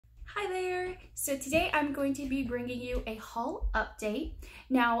So today I'm going to be bringing you a haul update.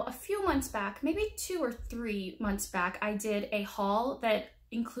 Now, a few months back, maybe 2 or 3 months back, I did a haul that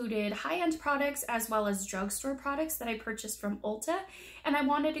included high-end products as well as drugstore products that I purchased from Ulta, and I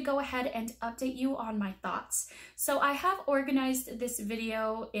wanted to go ahead and update you on my thoughts. So I have organized this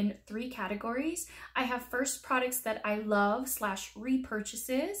video in 3 categories. I have first products that I love /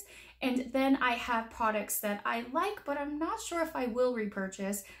 repurchases, and then I have products that I like but I'm not sure if I will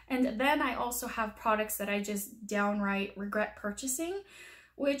repurchase, and then I also have products that I just downright regret purchasing,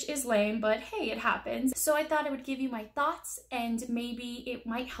 which is lame, but hey, it happens. So I thought I would give you my thoughts and maybe it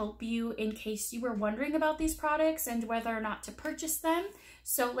might help you in case you were wondering about these products and whether or not to purchase them.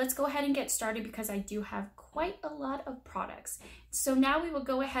 So let's go ahead and get started because I do have quite a lot of products. So now we will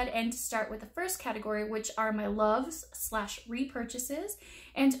go ahead and start with the first category, which are my loves / repurchases.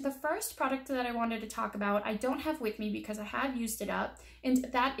 And the first product that I wanted to talk about, I don't have with me because I have used it up, and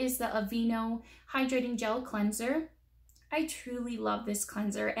that is the Aveeno Hydrating Gel Cleanser. I truly love this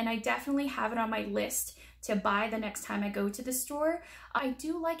cleanser and I definitely have it on my list to buy the next time I go to the store. I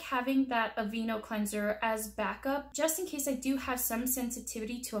do like having that Aveeno cleanser as backup just in case I do have some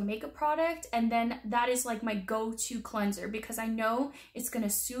sensitivity to a makeup product, and then that is like my go-to cleanser because I know it's gonna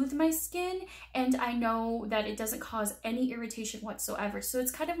soothe my skin and I know that it doesn't cause any irritation whatsoever. So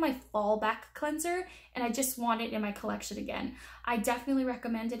it's kind of my fallback cleanser and I just want it in my collection again. I definitely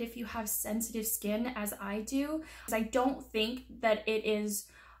recommend it if you have sensitive skin as I do, because I don't think that it is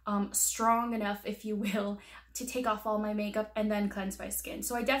strong enough, if you will, to take off all my makeup and then cleanse my skin.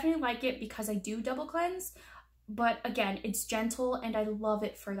 So I definitely like it because I do double cleanse, but again, it's gentle and I love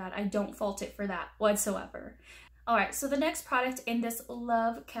it for that. I don't fault it for that whatsoever. Alright, so the next product in this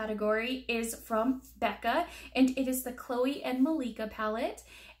love category is from Becca, and it is the Khloe and Malika palette.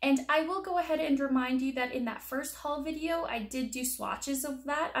 And I will go ahead and remind you that in that first haul video, I did do swatches of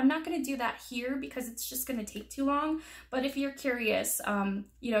that. I'm not going to do that here because it's just going to take too long. But if you're curious,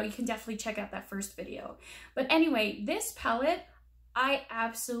 you know, you can definitely check out that first video. But anyway, this palette I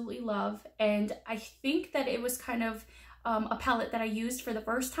absolutely love. And I think that it was kind of a palette that I used for the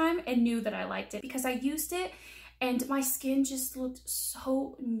first time and knew that I liked it because I used it and my skin just looked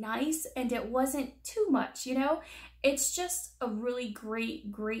so nice and it wasn't too much, you know? It's just a really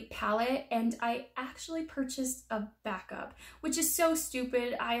great palette, and I actually purchased a backup, which is so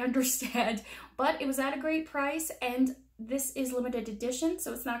stupid, I understand, but it was at a great price, and this is limited edition,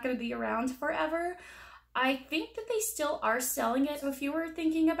 so it's not going to be around forever. I think that they still are selling it, so if you were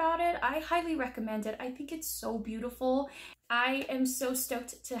thinking about it, I highly recommend it. I think it's so beautiful. I am so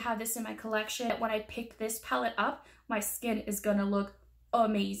stoked to have this in my collection. When I pick this palette up, my skin is gonna look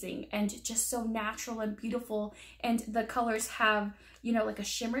amazing and just so natural and beautiful, and the colors have, you know, like a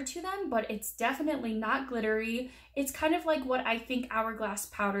shimmer to them, but it's definitely not glittery. It's kind of like what I think Hourglass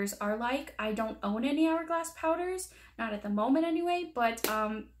powders are like. I don't own any Hourglass powders, not at the moment anyway, but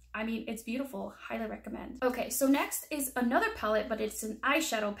I mean, it's beautiful. Highly recommend. Okay, so next is another palette, but it's an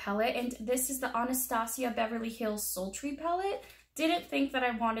eyeshadow palette, and this is the Anastasia Beverly Hills Sultry palette. Didn't think that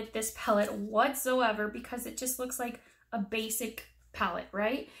I wanted this palette whatsoever because it just looks like a basic palette,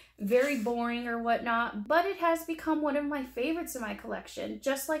 right? Very boring or whatnot, but it has become one of my favorites in my collection.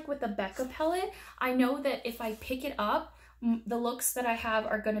 Just like with the Becca palette, I know that if I pick it up, the looks that I have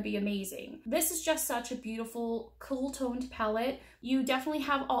are going to be amazing. This is just such a beautiful, cool toned palette. You definitely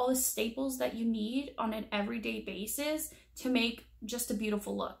have all the staples that you need on an everyday basis to make just a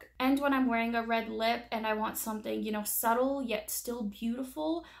beautiful look. And when I'm wearing a red lip and I want something, you know, subtle yet still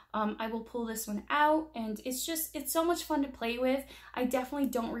beautiful, I will pull this one out, and it's so much fun to play with. I definitely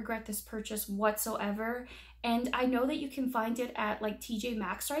don't regret this purchase whatsoever. And I know that you can find it at like TJ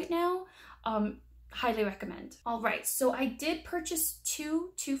Maxx right now. Highly recommend. All right, so I did purchase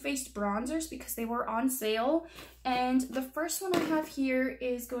 2 Too Faced bronzers because they were on sale, and the first one I have here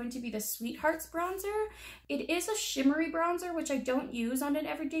is going to be the Sweethearts bronzer. It is a shimmery bronzer, which I don't use on an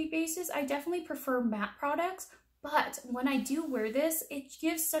everyday basis. I definitely prefer matte products, but when I do wear this, it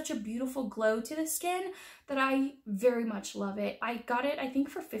gives such a beautiful glow to the skin that I very much love it. I got it, I think,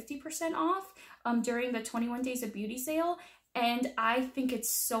 for 50% off during the 21 Days of Beauty sale, and I think it's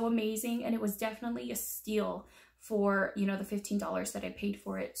so amazing, and it was definitely a steal for, you know, the $15 that I paid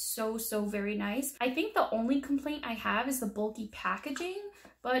for it. So very nice. I think the only complaint I have is the bulky packaging,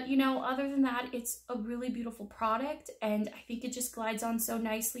 but you know, other than that, it's a really beautiful product, and I think it just glides on so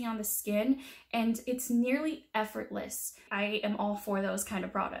nicely on the skin, and it's nearly effortless. I am all for those kind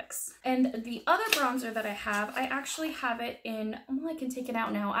of products. And the other bronzer that I have, I actually have it in, well, I can take it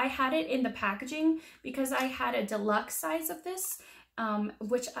out now. I had it in the packaging because I had a deluxe size of this,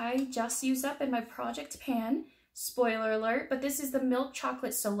 which I just used up in my project pan. spoiler alert, but this is the Milk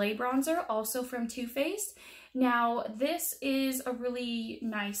Chocolate Soleil Bronzer, also from Too Faced. Now, this is a really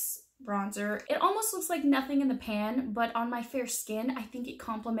nice bronzer. It almost looks like nothing in the pan, but on my fair skin, I think it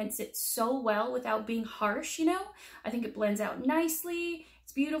complements it so well without being harsh, you know? I think it blends out nicely.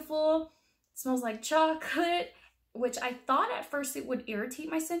 It's beautiful. It smells like chocolate, which I thought at first it would irritate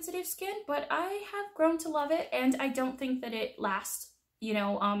my sensitive skin, but I have grown to love it, and I don't think that it lasts, you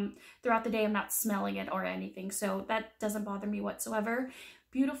know, throughout the day. I'm not smelling it or anything, so that doesn't bother me whatsoever.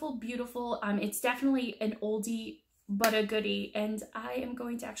 Beautiful, beautiful. It's definitely an oldie but a goodie, and I am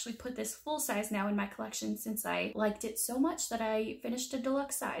going to actually put this full size now in my collection since I liked it so much that I finished a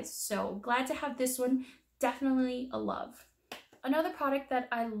deluxe size. So glad to have this one. Definitely a love. Another product that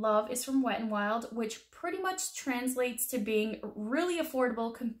I love is from Wet n Wild, which pretty much translates to being really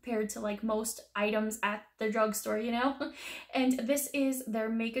affordable compared to like most items at the drugstore, you know? And this is their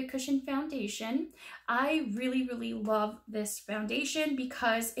MegaCushion foundation. I really, really love this foundation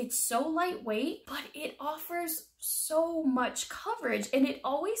because it's so lightweight, but it offers so much coverage, and it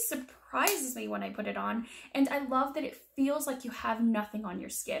always surprises me when I put it on. And I love that it feels like you have nothing on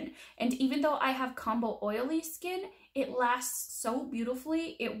your skin. And even though I have combo oily skin, it lasts so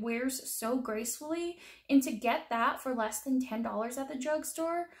beautifully, it wears so gracefully, and to get that for less than $10 at the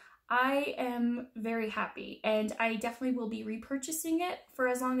drugstore, I am very happy, and I definitely will be repurchasing it for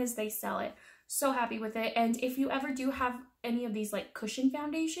as long as they sell it. So happy with it. And if you ever do have any of these like cushion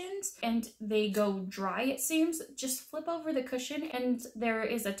foundations and they go dry, it seems, just flip over the cushion and there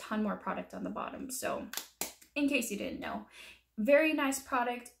is a ton more product on the bottom. So in case you didn't know, very nice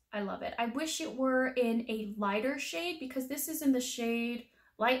product. I love it. I wish it were in a lighter shade because this is in the shade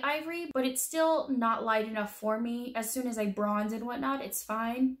Light Ivory, but it's still not light enough for me. As soon as I bronze and whatnot, it's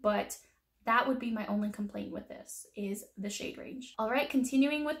fine, but that would be my only complaint with this, is the shade range. All right,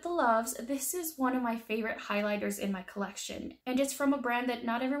 continuing with the loves, this is one of my favorite highlighters in my collection, and it's from a brand that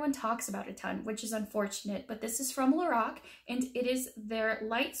not everyone talks about a ton, which is unfortunate, but this is from Loreal, and it is their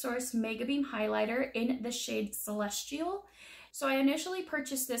Light Source Mega Beam Highlighter in the shade Celestial. So I initially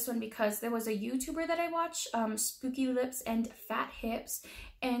purchased this one because there was a YouTuber that I watch, Spooky Lips and Fat Hips,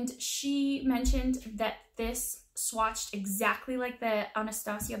 and she mentioned that this swatched exactly like the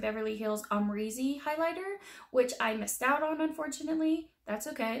Anastasia Beverly Hills Amrezy highlighter, which I missed out on, unfortunately. That's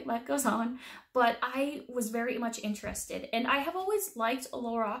okay, life goes on. But I was very much interested, and I have always liked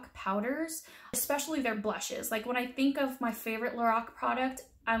Loreal powders, especially their blushes. Like when I think of my favorite Loreal product,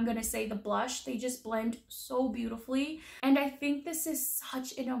 I'm gonna say the blush. They just blend so beautifully, and I think this is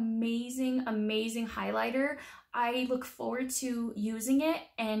such an amazing, amazing highlighter. I look forward to using it,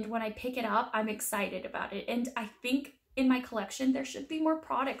 and when I pick it up, I'm excited about it. And I think in my collection, there should be more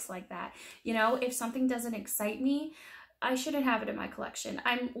products like that. You know, if something doesn't excite me, I shouldn't have it in my collection.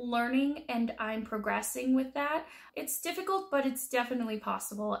 I'm learning and I'm progressing with that. It's difficult, but it's definitely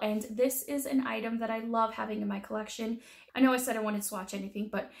possible. And this is an item that I love having in my collection. I know I said I wouldn't swatch anything,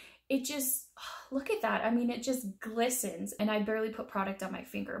 but it just, look at that. I mean, it just glistens, and I barely put product on my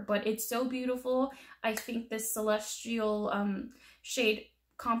finger, but it's so beautiful. I think this Celestial shade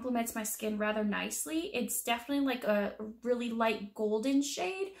complements my skin rather nicely. It's definitely like a really light golden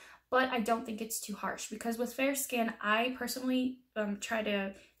shade, but I don't think it's too harsh, because with fair skin, I personally try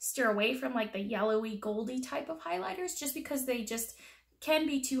to steer away from like the yellowy goldy type of highlighters, just because they just can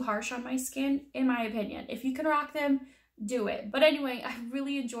be too harsh on my skin, in my opinion. If you can rock them, do it. But anyway, I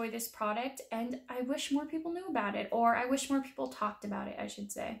really enjoy this product, and I wish more people knew about it, or I wish more people talked about it, I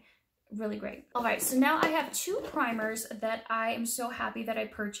should say. Really great. All right, so now I have two primers that I am so happy that I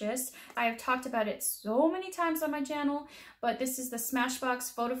purchased. I have talked about it so many times on my channel, but this is the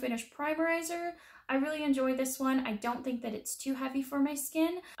Smashbox Photo Finish Primerizer. I really enjoy this one. I don't think that it's too heavy for my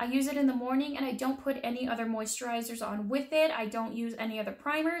skin. I use it in the morning, and I don't put any other moisturizers on with it. I don't use any other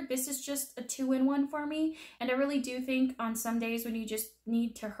primer. This is just a two-in-one for me, and I really do think on some days when you just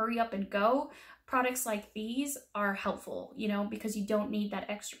need to hurry up and go, products like these are helpful, you know, because you don't need that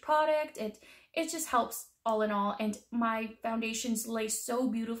extra product. It just helps all in all, and my foundations lay so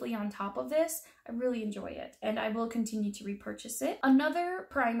beautifully on top of this. I really enjoy it, and I will continue to repurchase it. Another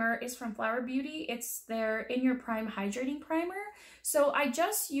primer is from Flower Beauty. It's their In Your Prime Hydrating Primer. So I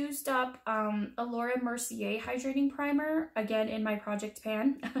just used up a Laura Mercier Hydrating Primer, again in my project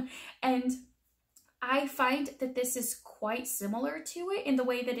pan, and I find that this is quite similar to it in the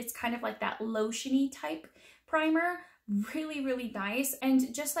way that it's kind of like that lotiony type primer. Really, really nice.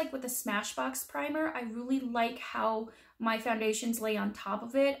 And just like with the Smashbox primer, I really like how my foundations lay on top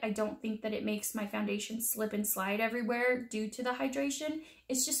of it. I don't think that it makes my foundation slip and slide everywhere due to the hydration.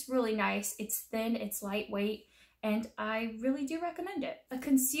 It's just really nice. It's thin, it's lightweight, and I really do recommend it. A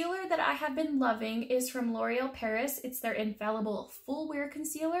concealer that I have been loving is from L'Oreal Paris. It's their Infallible Full Wear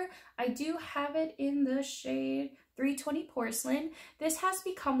Concealer. I do have it in the shade 320 Porcelain. This has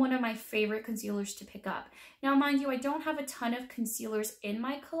become one of my favorite concealers to pick up. Now, mind you, I don't have a ton of concealers in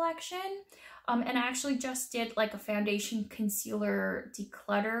my collection, and I actually just did like a foundation concealer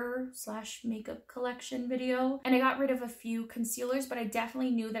declutter / makeup collection video, and I got rid of a few concealers, but I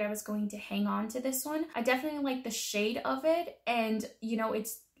definitely knew that I was going to hang on to this one. I definitely like the shade of it, and you know,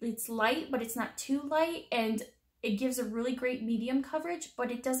 it's light, but it's not too light, and it gives a really great medium coverage, but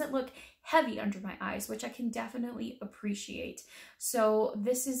it doesn't look heavy under my eyes, which I can definitely appreciate. So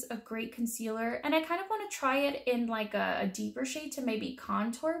this is a great concealer, and I kind of want to try it in like a deeper shade to maybe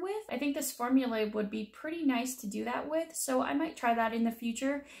contour with. I think this formula would be pretty nice to do that with, so I might try that in the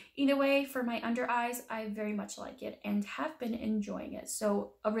future. Either way, for my under eyes, I very much like it and have been enjoying it.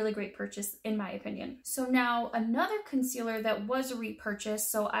 So a really great purchase in my opinion. So now another concealer that was a repurchase,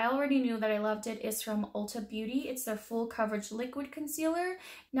 so I already knew that I loved it, is from Ulta Beauty. It's their full coverage liquid concealer.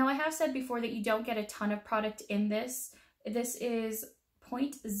 Now I have said before that you don't get a ton of product in this. This is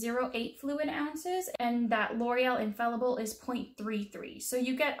 0.08 fluid ounces, and that L'Oreal Infallible is 0.33. So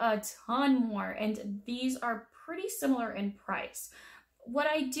you get a ton more, and these are pretty similar in price. What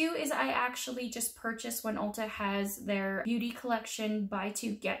I do is I actually just purchase when Ulta has their beauty collection buy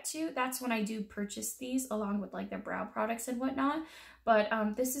two get two. That's when I do purchase these along with like their brow products and whatnot. But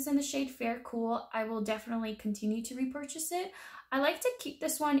this is in the shade Fair Cool. I will definitely continue to repurchase it. I like to keep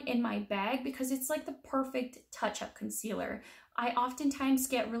this one in my bag because it's like the perfect touch-up concealer. I oftentimes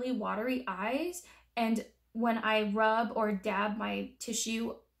get really watery eyes, and when I rub or dab my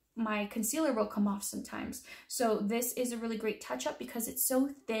tissue, my concealer will come off sometimes. So this is a really great touch-up because it's so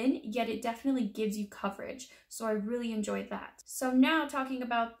thin, yet it definitely gives you coverage. So I really enjoyed that. So now talking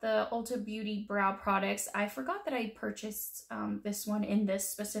about the Ulta Beauty brow products, I forgot that I purchased this one in this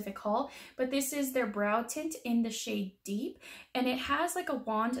specific haul, but this is their brow tint in the shade Deep, and it has like a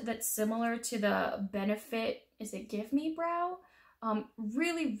wand that's similar to the Benefit, is it Give Me Brow?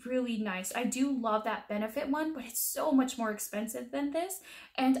 Really, really nice. I do love that Benefit one, but it's so much more expensive than this.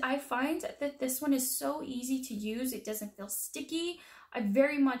 And I find that this one is so easy to use. It doesn't feel sticky. I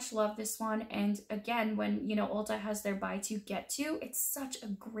very much love this one. And again, when, you know, Ulta has their buy two, get two, it's such a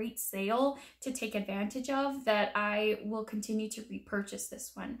great sale to take advantage of that I will continue to repurchase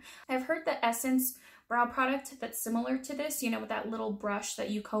this one. I've heard the Essence brow product that's similar to this, you know, with that little brush that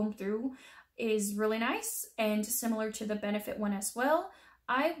you comb through, is really nice and similar to the Benefit one as well.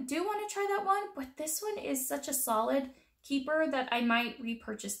 I do want to try that one, but this one is such a solid keeper that I might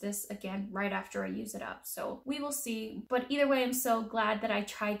repurchase this again right after I use it up. So we will see. But either way, I'm so glad that I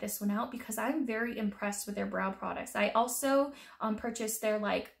tried this one out because I'm very impressed with their brow products. I also purchased their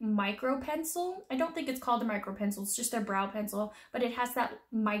like micro pencil. I don't think it's called a micro pencil, it's just their brow pencil, but it has that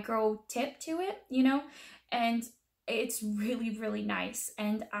micro tip to it, you know, and it's really, really nice,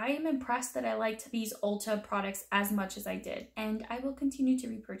 and I am impressed that I liked these Ulta products as much as I did, and I will continue to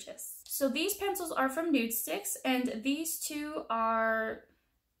repurchase. So these pencils are from Nude Sticks, and these two are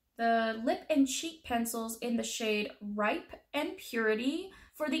the lip and cheek pencils in the shade Ripe and Purity.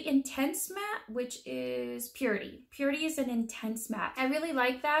 For the Intense Matte, which is Purity. Purity is an intense matte. I really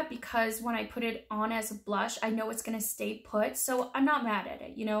like that because when I put it on as a blush, I know it's gonna stay put, so I'm not mad at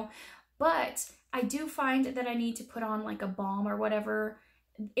it, you know, but I do find that I need to put on like a balm or whatever.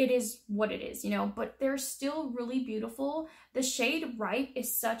 It is what it is, you know, but they're still really beautiful. The shade Ripe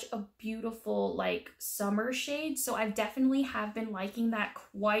is such a beautiful like summer shade, so I definitely have been liking that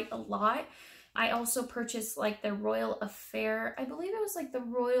quite a lot. I also purchased like the Royal Affair, I believe it was like the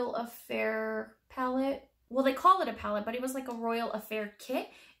Royal Affair palette. Well, they call it a palette, but it was like a Royal Affair kit,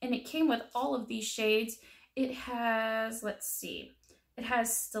 and it came with all of these shades. It has, let's see, it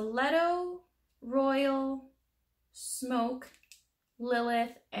has Stiletto, Royal, Smoke,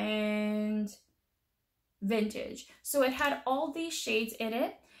 Lilith, and Vintage. So it had all these shades in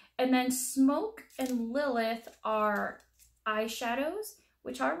it, and then Smoke and Lilith are eyeshadows,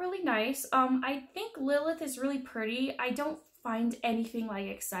 which are really nice. I think Lilith is really pretty. I don't find anything like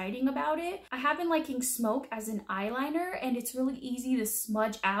exciting about it. I have been liking Smoke as an eyeliner, and it's really easy to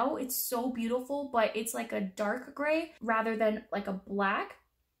smudge out. It's so beautiful, but it's like a dark gray rather than like a black.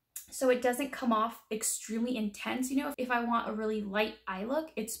 So it doesn't come off extremely intense, you know. If I want a really light eye look,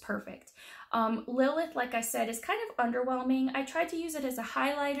 it's perfect. Lilith, like I said, is kind of underwhelming. I tried to use it as a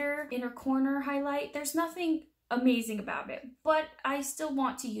highlighter, inner corner highlight. There's nothing amazing about it, but I still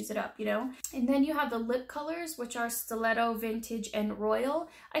want to use it up, you know? And then you have the lip colors, which are Stiletto, Vintage, and Royal.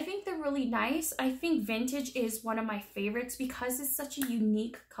 I think they're really nice. I think Vintage is one of my favorites because it's such a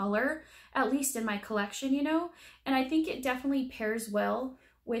unique color, at least in my collection, you know? And I think it definitely pairs well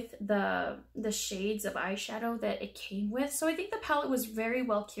with the shades of eyeshadow that it came with. So I think the palette was very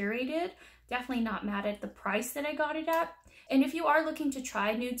well curated. Definitely not mad at the price that I got it at. And if you are looking to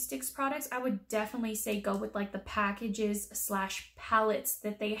try nude sticks products, I would definitely say go with like the packages / palettes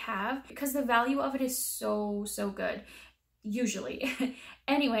that they have, because the value of it is so good, usually.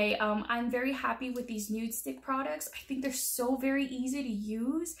 Anyway, I'm very happy with these nude stick products. I think they're so very easy to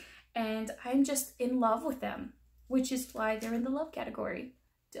use, and I'm just in love with them, which is why they're in the love category.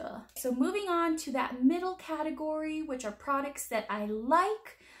 Duh. So moving on to that middle category, which are products that I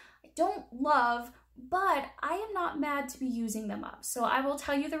like, I don't love, but I am not mad to be using them up. So I will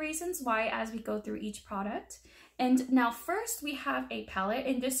tell you the reasons why as we go through each product. And now first we have a palette,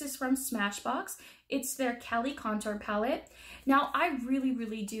 and this is from Smashbox. It's their Cali Contour palette. Now I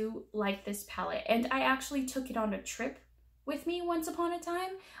really do like this palette, and I actually took it on a trip with me once upon a time.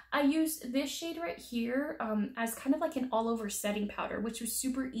 I used this shade right here as kind of like an all over setting powder, which was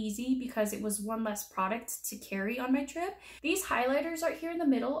super easy because it was one less product to carry on my trip. These highlighters right here in the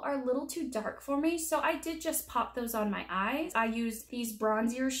middle are a little too dark for me, so I did just pop those on my eyes. I used these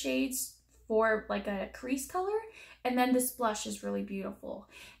bronzier shades for like a crease color, and then this blush is really beautiful.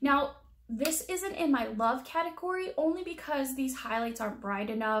 Now, this isn't in my love category only because these highlights aren't bright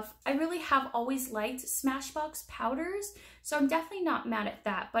enough. I really have always liked Smashbox powders, so I'm definitely not mad at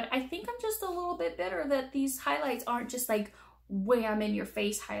that. But I think I'm just a little bit bitter that these highlights aren't just like wham in your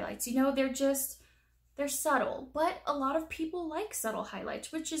face highlights. You know, they're subtle, but a lot of people like subtle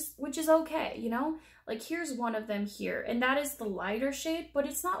highlights, which is okay, you know? Like here's one of them here, and that is the lighter shade, but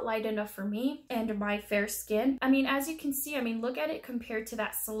it's not light enough for me and my fair skin. I mean, as you can see, I mean, look at it compared to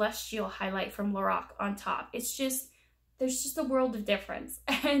that Celestial highlight from Loreal on top. It's just, there's just a world of difference,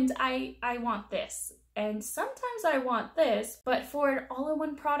 and I want this. And sometimes I want this, but for an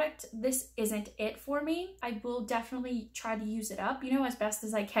all-in-one product, this isn't it for me. I will definitely try to use it up, you know, as best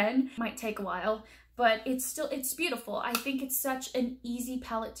as I can. Might take a while, but it's beautiful. I think it's such an easy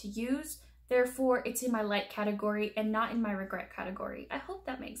palette to use. Therefore, it's in my like category and not in my regret category. I hope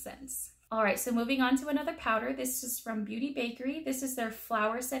that makes sense. All right, so moving on to another powder. This is from Beauty Bakery. This is their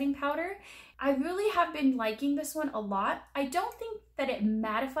flower setting powder. I really have been liking this one a lot. I don't think that it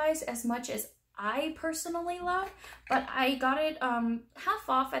mattifies as much as I personally love, but I got it half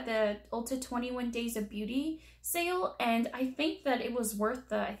off at the Ulta 21 Days of Beauty sale, and I think that it was worth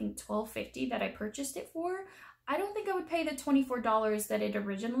the, I think, $12.50 that I purchased it for. I don't think I would pay the $24 that it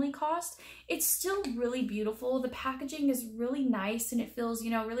originally cost. It's still really beautiful. The packaging is really nice and it feels, you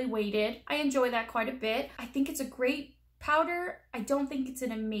know, really weighted. I enjoy that quite a bit. I think it's a great powder. I don't think it's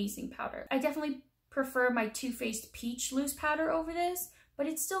an amazing powder. I definitely prefer my Too Faced Peach loose powder over this, but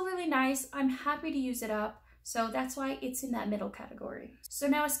it's still really nice. I'm happy to use it up, so that's why it's in that middle category. So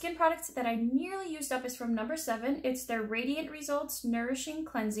now a skin product that I nearly used up is from number 7. It's their Radiant Results Nourishing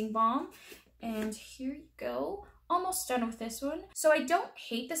Cleansing Balm. And here you go. Almost done with this one. So I don't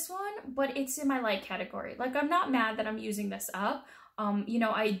hate this one, but it's in my like category. Like, I'm not mad that I'm using this up. You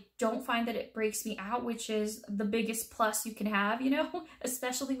know, I don't find that it breaks me out, which is the biggest plus you can have, you know,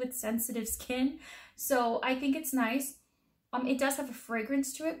 especially with sensitive skin. So I think it's nice. It does have a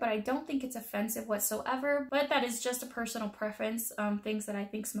fragrance to it, but I don't think it's offensive whatsoever. But that is just a personal preference. Things that I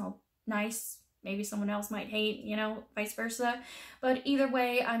think smell nice, maybe someone else might hate, you know, vice versa. But either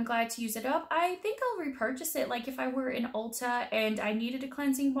way, I'm glad to use it up. I think I'll repurchase it, like if I were in Ulta and I needed a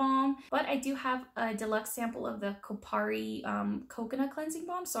cleansing balm. But I do have a deluxe sample of the Kopari coconut cleansing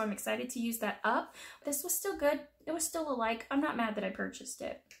balm, so I'm excited to use that up. This was still good. It was still a like. I'm not mad that I purchased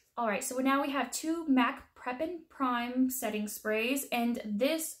it. All right, so now we have 2 MAC Prep and Prime setting sprays, and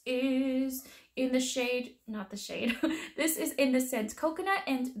this is in the shade, not the shade, this is in the scent coconut,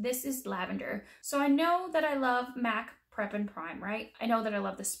 and this is lavender. So I know that I love MAC Prep and Prime, right? I know that I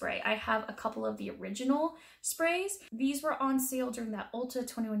love the spray. I have a couple of the original sprays. These were on sale during that Ulta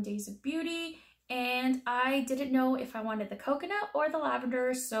 21 Days of Beauty, and I didn't know if I wanted the coconut or the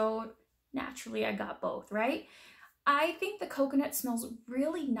lavender, so naturally I got both, right? I think the coconut smells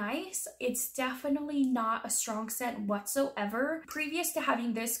really nice. It's definitely not a strong scent whatsoever. Previous to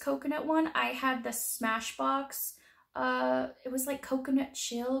having this coconut one, I had the Smashbox it was like coconut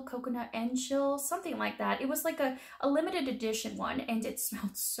and chill, something like that. It was like a limited edition one, and it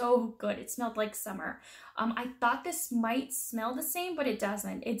smelled so good. It smelled like summer. I thought this might smell the same, but it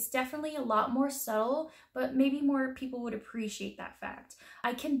doesn't. It's definitely a lot more subtle, but maybe more people would appreciate that fact.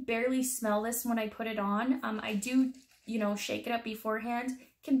 I can barely smell this when I put it on. I do, you know, shake it up beforehand.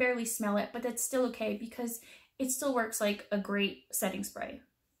 Can barely smell it, but that's still okay because it still works like a great setting spray.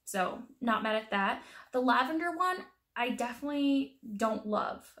 So not mad at that. The lavender one, I definitely don't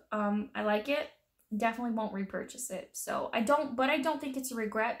love. I like it, definitely won't repurchase it. So I don't think it's a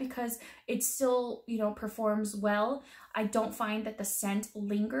regret because it still, you know, performs well. I don't find that the scent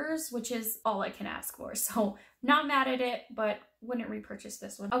lingers, which is all I can ask for. So not mad at it, but wouldn't repurchase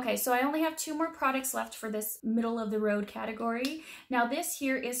this one. Okay, so I only have 2 more products left for this middle of the road category. Now this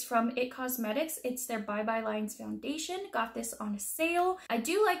here is from It Cosmetics. It's their Bye Bye Lines foundation. Got this on a sale. I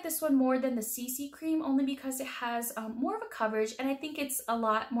do like this one more than the CC cream only because it has more of a coverage, and I think it's a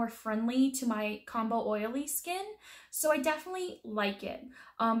lot more friendly to my combo oily skin. So I definitely like it.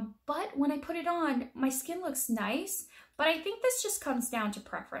 But when I put it on, my skin looks nice, but I think this just comes down to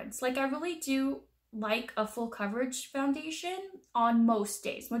preference. Like I really do like a full coverage foundation on most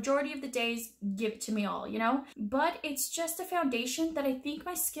days. Majority of the days, give it to me all, you know? But it's just a foundation that I think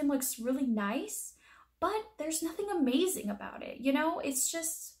my skin looks really nice, but there's nothing amazing about it, you know? It's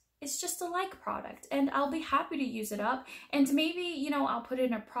just a like product, and I'll be happy to use it up, and maybe, you know, I'll put it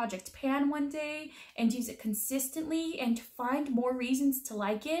in a project pan one day and use it consistently and find more reasons to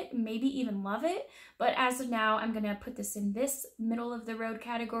like it, maybe even love it. But as of now, I'm gonna put this in this middle of the road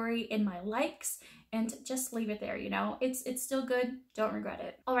category in my likes and just leave it there, you know? It's still good, don't regret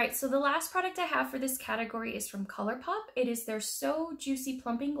it. All right, so the last product I have for this category is from ColourPop. It is their So Juicy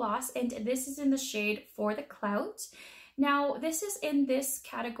Plumping Gloss, and this is in the shade For the Clout. Now, this is in this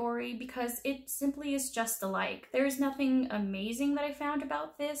category because it simply is just alike. There's nothing amazing that I found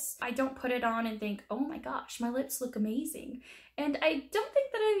about this. I don't put it on and think, oh my gosh, my lips look amazing. And I don't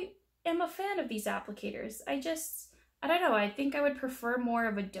think that I am a fan of these applicators. I don't know, I think I would prefer more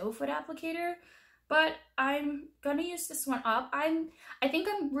of a doe foot applicator, but I'm gonna use this one up. I think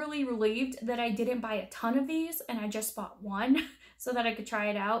I'm really relieved that I didn't buy a ton of these and I just bought one so that I could try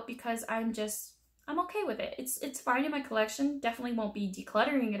it out, because I'm okay with it. It's fine in my collection. Definitely won't be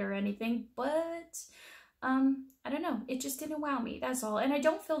decluttering it or anything, but I don't know. It just didn't wow me, that's all. And I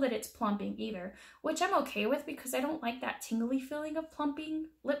don't feel that it's plumping either, which I'm okay with because I don't like that tingly feeling of plumping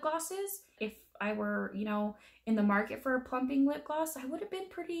lip glosses. If I were, you know, in the market for a plumping lip gloss, I would have been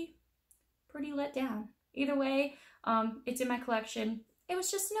pretty let down. Either way, it's in my collection. It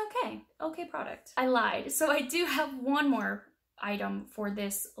was just an okay product. I lied. So I do have one more item for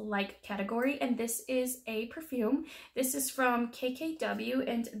this like category, and this is a perfume. This is from KKW,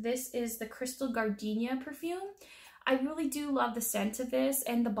 and this is the Crystal Gardenia perfume. I really do love the scent of this,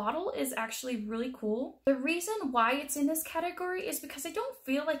 and the bottle is actually really cool. The reason why it's in this category is because I don't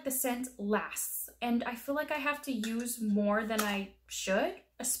feel like the scent lasts, and I feel like I have to use more than I should,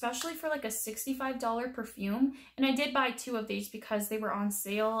 especially for like a $65 perfume. And I did buy 2 of these because they were on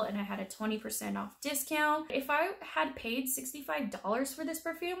sale and I had a 20% off discount. If I had paid $65 for this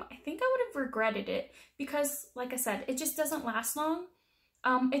perfume, I think I would have regretted it because, like I said, it just doesn't last long.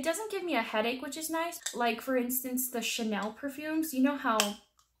 It doesn't give me a headache, which is nice. Like, for instance, the Chanel perfumes, you know how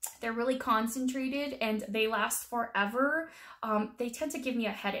they're really concentrated and they last forever? They tend to give me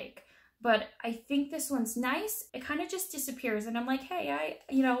a headache. But I think this one's nice. It kind of just disappears and I'm like, hey,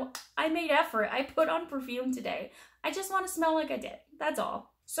 I made effort. I put on perfume today. I just want to smell like I did. That's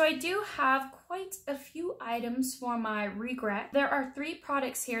all. So I do have quite a few items for my regret. There are 3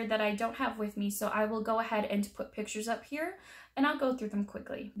 products here that I don't have with me, so I will go ahead and put pictures up here and I'll go through them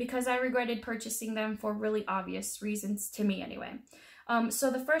quickly because I regretted purchasing them for really obvious reasons, to me anyway.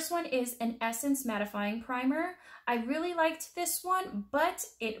 So the first one is an Essence Mattifying Primer. I really liked this one, but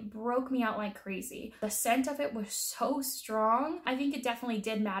it broke me out like crazy. The scent of it was so strong. I think it definitely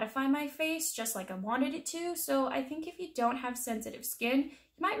did mattify my face just like I wanted it to. So I think if you don't have sensitive skin,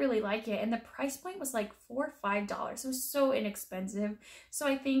 you might really like it. And the price point was like $4 or $5. It was so inexpensive. So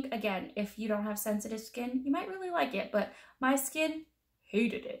I think, again, if you don't have sensitive skin, you might really like it. But my skin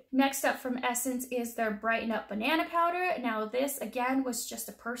hated it. Next up from Essence is their Brighten Up Banana Powder. Now this, again, was just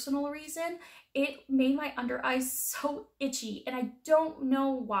a personal reason. It made my under eyes so itchy and I don't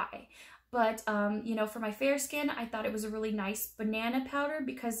know why. But, you know, for my fair skin, I thought it was a really nice banana powder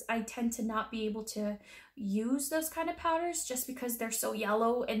because I tend to not be able to use those kind of powders just because they're so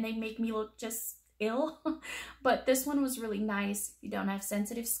yellow and they make me look just ill. But this one was really nice. If you don't have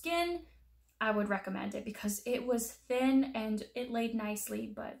sensitive skin, I would recommend it because it was thin and it laid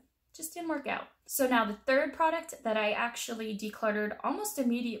nicely, but just didn't work out. So now the third product that I actually decluttered almost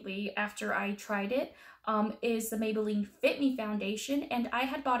immediately after I tried it is the Maybelline Fit Me foundation, and I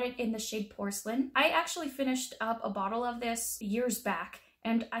had bought it in the shade Porcelain. I actually finished up a bottle of this years back,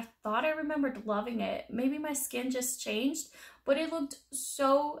 and I thought I remembered loving it. Maybe my skin just changed, but it looked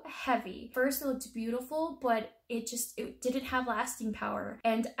so heavy. First, it looked beautiful, but it didn't have lasting power.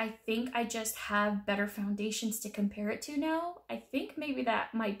 And I think I just have better foundations to compare it to now. I think maybe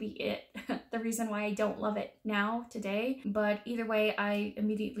that might be it. The reason why I don't love it now, today. But either way, I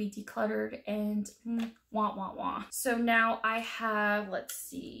immediately decluttered and wah. So now I have, let's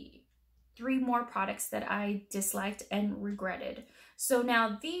see, 3 more products that I disliked and regretted. So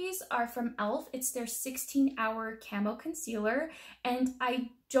now these are from e.l.f. It's their 16-hour camo concealer, and I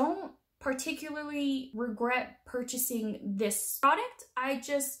don't particularly regret purchasing this product. I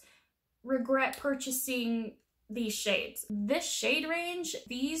just regret purchasing these shades. This shade range,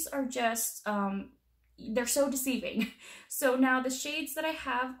 these are just, they're so deceiving. So now the shades that I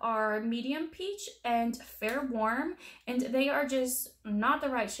have are medium peach and fair warm, and they are just not the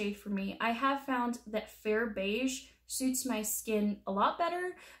right shade for me. I have found that fair beige suits my skin a lot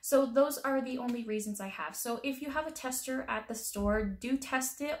better. So those are the only reasons I have. So if you have a tester at the store, do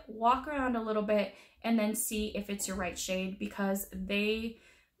test it, walk around a little bit, and then see if it's your right shade, because they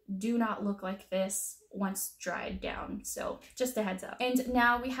do not look like this once dried down. So just a heads up. And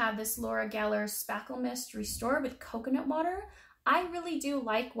now we have this L'Oreal Spackle Mist Restore with coconut water. I really do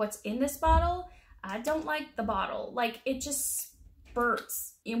like what's in this bottle. I don't like the bottle. Like, it just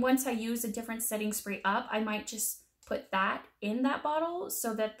spurts. And once I use a different setting spray up, I might just put that in that bottle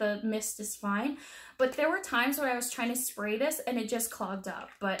so that the mist is fine. But there were times where I was trying to spray this and it just clogged up.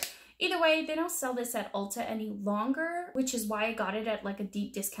 But either way, they don't sell this at Ulta any longer, which is why I got it at like a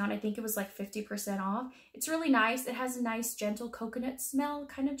deep discount. I think it was like 50% off. It's really nice. It has a nice gentle coconut smell,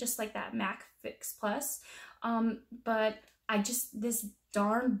 kind of just like that MAC Fix Plus. But this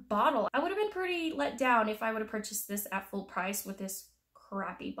darn bottle, I would have been pretty let down if I would have purchased this at full price with this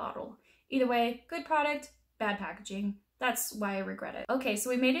crappy bottle. Either way, good product, bad packaging. That's why I regret it. Okay, so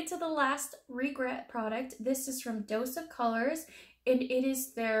we made it to the last regret product. This is from Dose of Colors, and it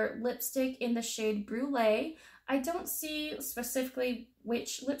is their lipstick in the shade Brulee. I don't see specifically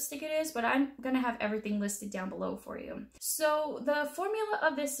which lipstick it is, but I'm gonna have everything listed down below for you. So the formula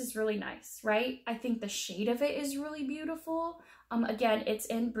of this is really nice, right? I think the shade of it is really beautiful. Again, it's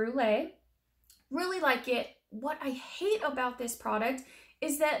in Brulee. Really like it. What I hate about this product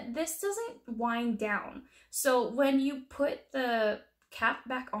is that this doesn't wind down. So when you put the cap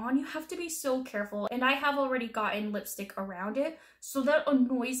back on, you have to be so careful. And I have already gotten lipstick around it, so that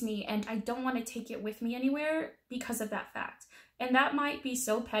annoys me, and I don't want to take it with me anywhere because of that fact. And that might be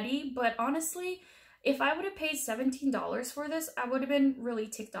so petty, but honestly, if I would have paid $17 for this, I would have been really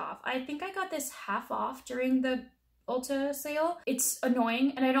ticked off. I think I got this half off during the Ulta sale. It's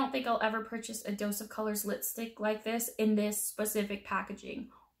annoying, and I don't think I'll ever purchase a Dose of Colors lipstick like this in this specific packaging,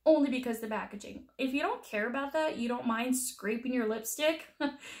 only because the packaging. If you don't care about that, you don't mind scraping your lipstick,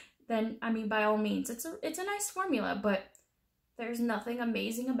 then I mean, by all means, it's a nice formula, but there's nothing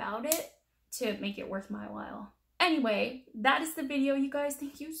amazing about it to make it worth my while. Anyway, that is the video, you guys.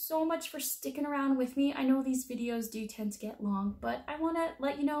 Thank you so much for sticking around with me. I know these videos do tend to get long, but I want to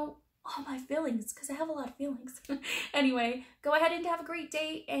let you know all my feelings, because I have a lot of feelings. Anyway, go ahead and have a great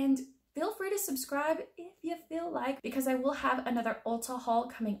day, and feel free to subscribe if you feel like, because I will have another Ulta haul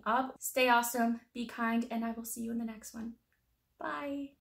coming up. Stay awesome, be kind, and I will see you in the next one. Bye.